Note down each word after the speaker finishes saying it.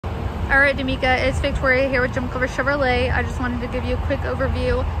Alright, Demika, it's Victoria here with Demika Chevrolet. I just wanted to give you a quick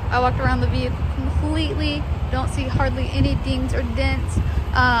overview. I walked around the vehicle completely. Don't see hardly any dings or dents.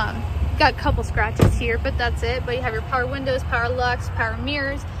 Got a couple scratches here, but that's it. But you have your power windows, power locks, power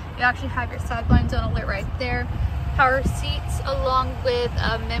mirrors. You actually have your side blind zone alert right there. Power seats along with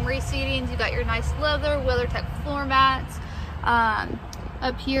memory seatings. You got your nice leather, WeatherTech floor mats.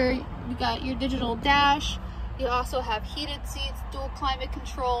 Up here, you got your digital dash. You also have heated seats, dual climate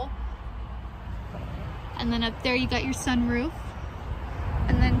control. And then up there, you got your sunroof.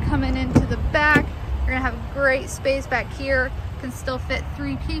 And then coming into the back, you're gonna have great space back here. Can still fit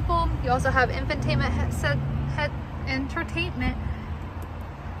 3 people. You also have infotainment head entertainment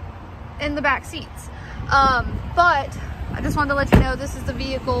in the back seats. But I just wanted to let you know this is the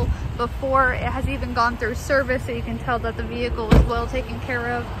vehicle before it has even gone through service, so you can tell that the vehicle is well taken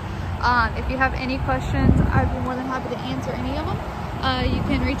care of. If you have any questions, I'd be more than happy to answer any of them. You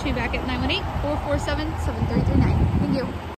can reach me back at 918-447-7339. Thank you.